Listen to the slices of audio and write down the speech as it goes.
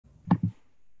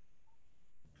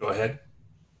ahead.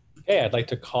 Okay, I'd like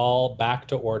to call back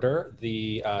to order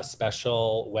the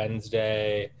special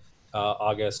Wednesday,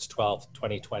 August 12th,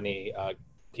 2020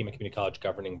 Pima Community College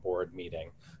Governing Board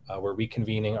meeting. We're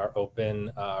reconvening our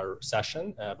open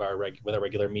session of with our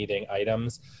regular meeting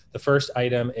items. The first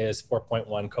item is 4.1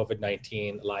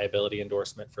 COVID-19 liability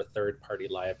endorsement for third-party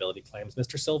liability claims.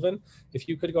 Mr. Sylvan, if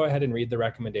you could go ahead and read the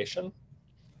recommendation.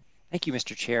 Thank you,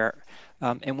 Mr. Chair.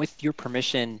 And with your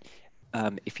permission,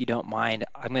 if you don't mind,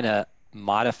 I'm going to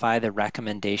modify the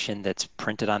recommendation that's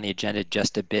printed on the agenda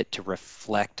just a bit to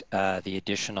reflect the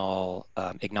additional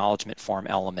acknowledgement form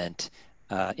element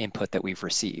input that we've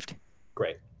received.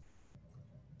 Great.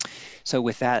 So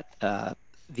with that,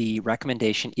 the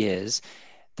recommendation is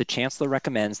the Chancellor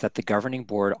recommends that the Governing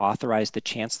Board authorize the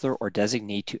Chancellor or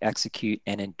designee to execute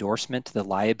an endorsement to the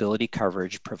liability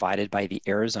coverage provided by the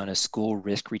Arizona School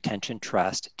Risk Retention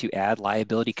Trust to add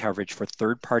liability coverage for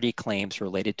third-party claims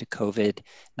related to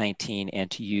COVID-19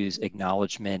 and to use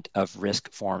acknowledgement of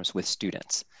risk forms with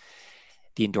students.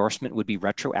 The endorsement would be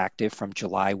retroactive from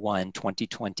July 1,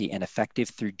 2020 and effective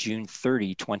through June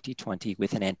 30, 2020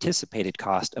 with an anticipated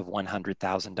cost of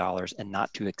 $100,000 and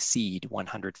not to exceed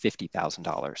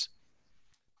 $150,000.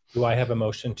 Do I have a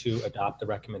motion to adopt the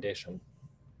recommendation?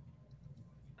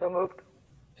 So moved.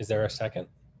 Is there a second?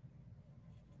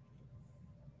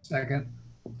 Second.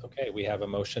 Okay, we have a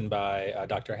motion by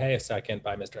Dr. Hay, a second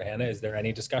by Mr. Hanna. Is there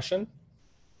any discussion?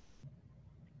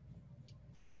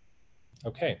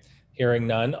 Okay. Hearing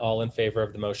none, all in favor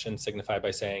of the motion signify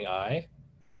by saying aye.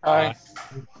 Aye.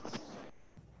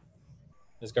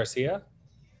 Ms. Garcia?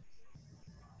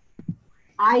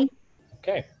 Aye.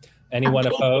 Okay. Anyone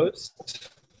opposed?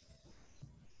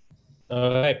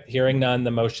 All right. Hearing none, the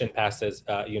motion passes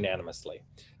unanimously.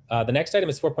 The next item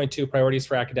is 4.2, priorities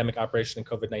for academic operation and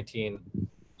COVID-19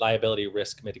 liability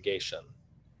risk mitigation.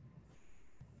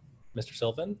 Mr.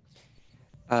 Sylvan?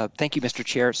 Thank you, Mr.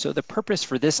 Chair. So the purpose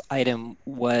for this item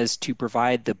was to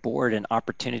provide the board an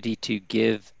opportunity to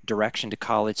give direction to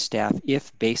college staff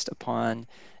if, based upon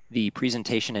the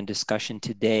presentation and discussion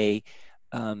today,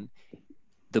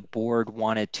 the board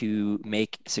wanted to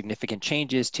make significant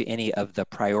changes to any of the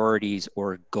priorities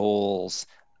or goals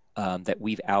that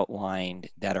we've outlined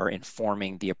that are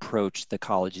informing the approach the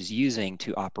college is using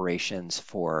to operations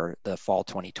for the fall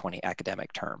 2020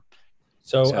 academic term.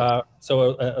 So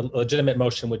a legitimate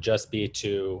motion would just be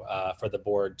to for the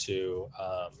board to,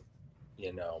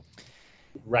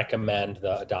 recommend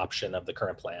the adoption of the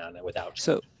current plan without change.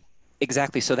 So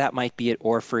exactly. So that might be it.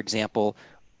 Or for example,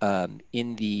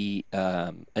 in the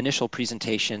initial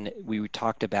presentation, we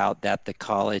talked about that the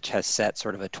college has set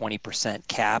sort of a 20%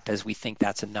 cap, as we think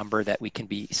that's a number that we can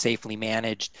be safely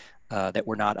managed, that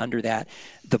we're not under that.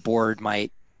 The board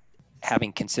might,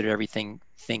 having considered everything,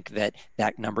 think that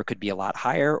that number could be a lot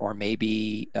higher, or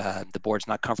maybe the board's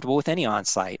not comfortable with any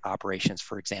on-site operations,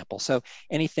 for example. So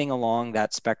anything along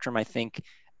that spectrum, I think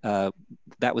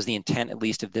that was the intent, at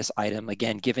least, of this item.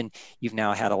 Again, given you've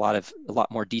now had a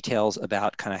lot more details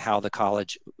about kind of how the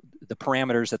college, the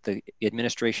parameters that the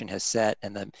administration has set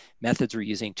and the methods we're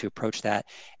using to approach that,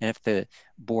 and if the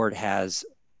board has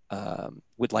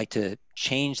would like to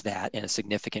change that in a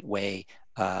significant way,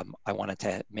 I wanted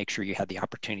to make sure you had the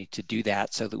opportunity to do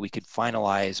that so that we could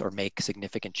finalize or make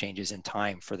significant changes in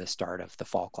time for the start of the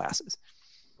fall classes.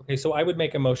 Okay, so I would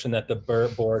make a motion that the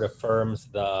board affirms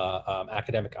the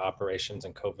academic operations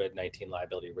and COVID-19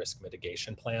 liability risk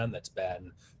mitigation plan that's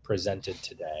been presented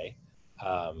today.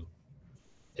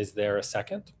 Is there a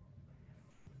second?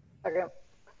 Second.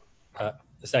 A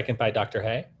second by Dr.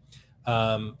 Hay.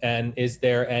 And is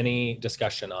there any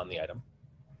discussion on the item?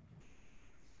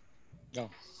 No.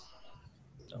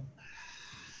 No.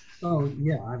 Oh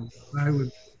yeah, I would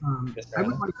like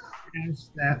to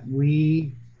ask that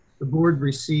the board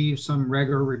receive some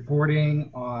regular reporting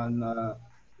on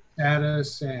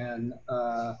status and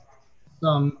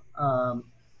some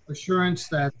assurance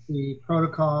that the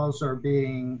protocols are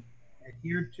being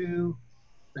adhered to,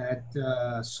 that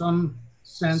some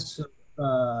sense of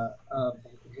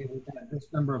we've had this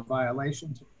number of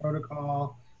violations of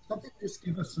protocol, something to just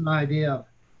give us an idea of,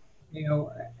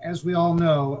 as we all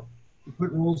know, you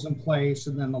put rules in place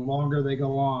and then the longer they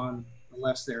go on, the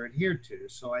less they're adhered to.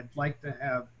 So I'd like to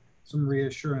have some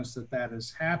reassurance that that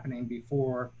is happening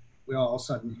before we all of a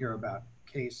sudden hear about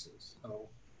cases. So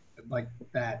I'd like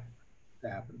that to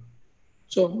happen.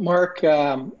 So Mark,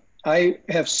 I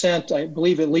have sent, I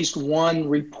believe, at least one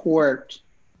report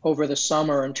over the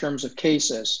summer in terms of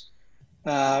cases.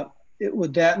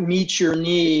 Would that meet your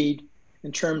need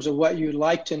in terms of what you'd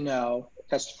like to know?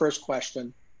 That's the first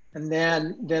question. And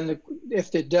then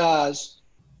if it does,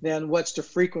 then what's the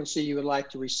frequency you would like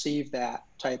to receive that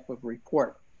type of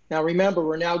report? Now, remember,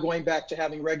 we're now going back to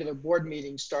having regular board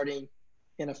meetings starting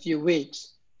in a few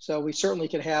weeks. So we certainly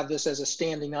can have this as a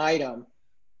standing item.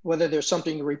 Whether there's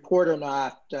something to report or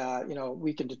not,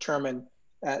 we can determine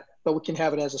that, but we can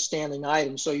have it as a standing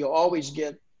item. So you'll always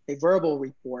get a verbal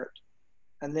report.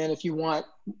 And then if you want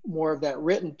more of that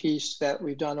written piece that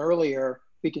we've done earlier,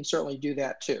 we can certainly do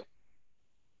that too.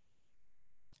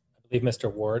 I believe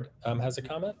Mr. Ward has a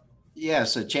comment.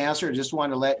 Yes, Chancellor, just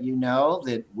want to let you know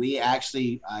that we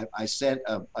actually, I sent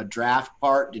a draft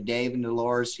part to Dave and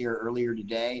Dolores here earlier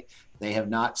today. They have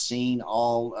not seen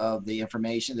all of the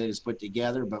information that is put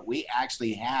together, but we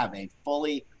actually have a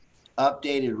fully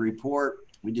updated report.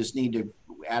 We just need to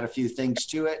add a few things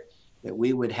to it that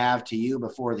we would have to you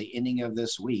before the ending of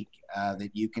this week that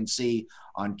you can see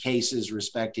on cases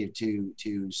respective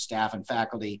to staff and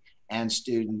faculty and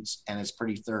students, and it's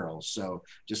pretty thorough. So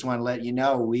just want to let you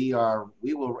know we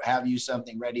will have you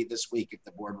something ready this week if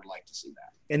the board would like to see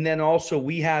that. And then also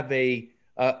we have a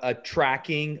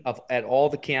tracking at all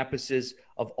the campuses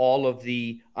of all of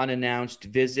the unannounced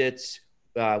visits.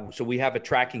 So we have a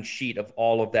tracking sheet of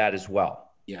all of that as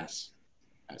well. Yes.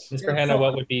 Mr. Hanna,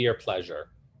 what would be your pleasure?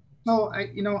 So I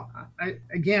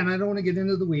don't want to get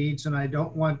into the weeds, and I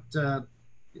don't want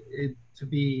it to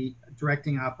be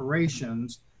directing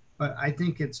operations, but I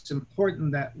think it's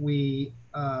important that we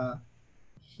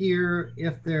hear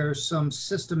if there's some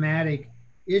systematic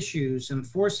issues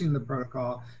enforcing the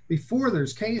protocol before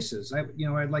there's cases.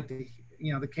 I'd like to,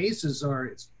 the cases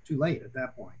it's too late at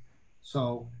that point.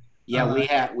 So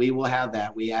yeah, we will have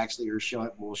that. We actually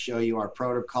we'll show you our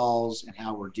protocols and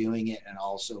how we're doing it, and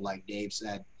also, like Dave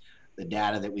said, the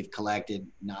data that we've collected,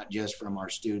 not just from our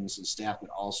students and staff, but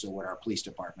also what our police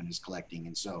department is collecting.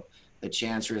 And so the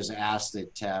chancellor has asked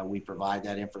that we provide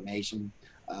that information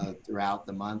throughout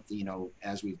the month,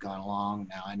 as we've gone along.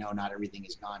 Now, I know not everything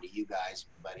has gone to you guys,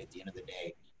 but at the end of the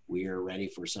day, we are ready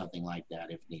for something like that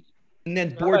if needed. And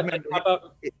then board members,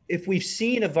 if we've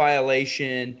seen a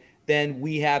violation, then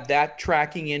we have that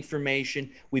tracking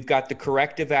information. We've got the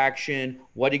corrective action,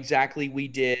 what exactly we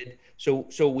did. So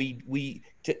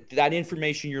that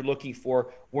information you're looking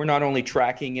for, we're not only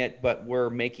tracking it, but we're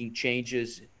making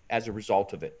changes as a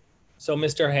result of it. So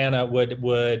Mr. Hanna,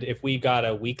 would if we got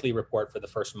a weekly report for the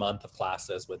first month of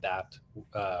classes, would that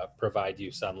provide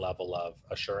you some level of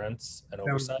assurance and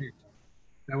oversight?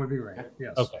 That would be right.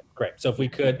 Yes. Okay, great. So if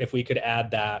we could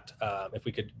add that, if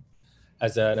we could,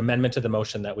 as an amendment to the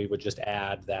motion, that we would just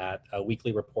add that a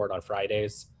weekly report on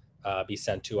Fridays be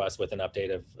sent to us with an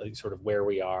update of sort of where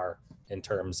we are in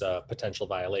terms of potential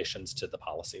violations to the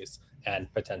policies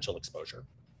and potential exposure.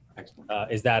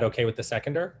 Excellent. Is that okay with the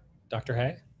seconder, Dr.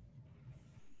 Hay?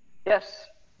 Yes.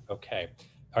 Okay.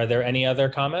 Are there any other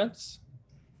comments?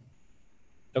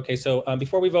 Okay, so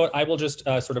before we vote, I will just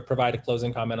sort of provide a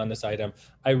closing comment on this item.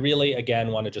 I really,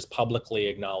 again, want to just publicly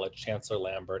acknowledge Chancellor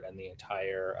Lambert and the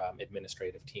entire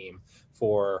administrative team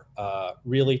for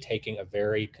really taking a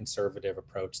very conservative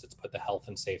approach that's put the health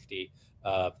and safety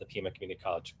of the Pima Community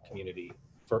College community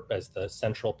as the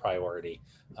central priority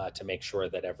to make sure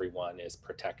that everyone is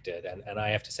protected. And I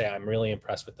have to say, I'm really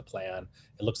impressed with the plan.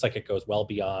 It looks like it goes well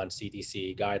beyond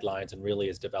CDC guidelines and really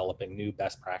is developing new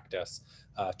best practice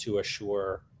to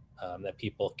assure that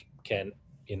people can,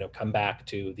 come back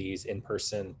to these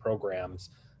in-person programs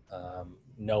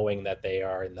knowing that they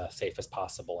are in the safest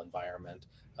possible environment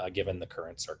given the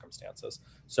current circumstances.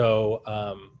 So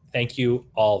thank you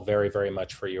all very, very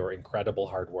much for your incredible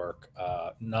hard work,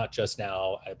 not just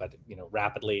now, but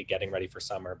rapidly getting ready for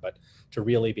summer, but to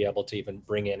really be able to even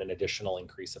bring in an additional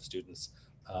increase of students,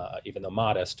 even though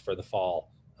modest, for the fall.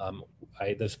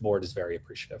 This board is very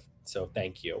appreciative. So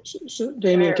thank you. So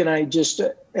Damien, can I just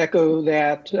echo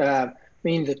that?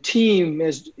 The team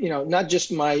is, not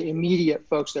just my immediate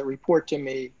folks that report to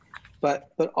me,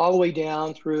 but all the way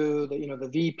down through the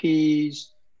VPs,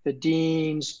 the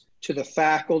deans, to the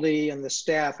faculty and the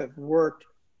staff have worked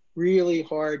really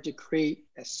hard to create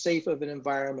as safe of an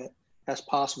environment as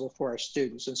possible for our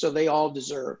students. And so they all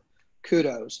deserve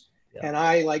kudos. Yeah. And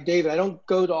I, like David, I don't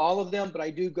go to all of them, but I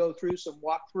do go through some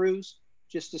walkthroughs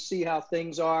just to see how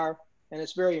things are. And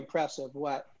it's very impressive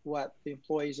what the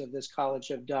employees of this college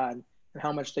have done and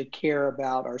how much they care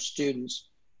about our students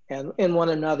and one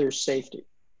another's safety.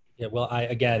 Yeah, well, I,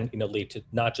 again, lead to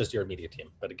not just your immediate team,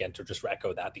 but again, to just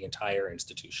echo that, the entire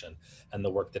institution and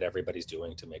the work that everybody's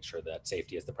doing to make sure that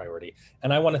safety is the priority.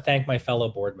 And I want to thank my fellow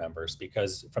board members,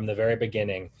 because from the very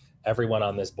beginning, everyone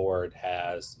on this board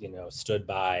has, stood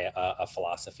by a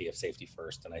philosophy of safety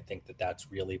first. And I think that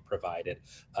that's really provided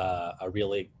a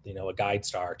really, a guide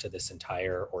star to this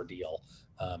entire ordeal.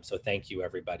 So thank you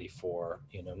everybody for,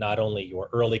 not only your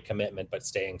early commitment, but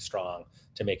staying strong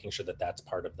to making sure that that's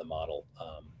part of the model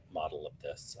of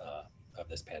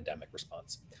this pandemic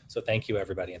response. So thank you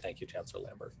everybody, and thank you, Chancellor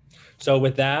Lambert. So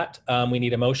with that, we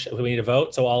need a motion, we need a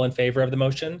vote. So all in favor of the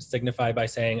motion signify by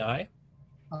saying aye.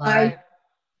 Aye.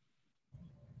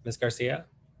 Ms. Garcia?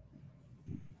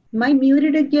 Am I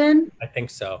muted again? I think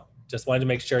so. Just wanted to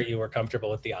make sure you were comfortable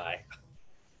with the aye.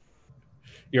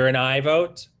 You're an aye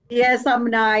vote? Yes, I'm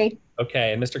an aye.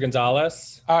 Okay, and Mr.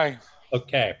 Gonzalez? Aye.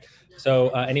 Okay, so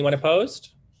anyone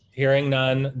opposed? Hearing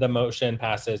none, the motion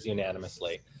passes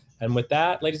unanimously. And with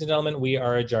that, ladies and gentlemen, we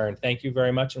are adjourned. Thank you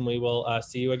very much, and we will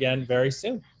see you again very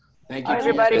soon. Thank you,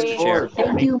 Everybody. Mr. Chair.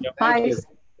 Thank you. Thank Bye. you.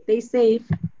 Stay safe.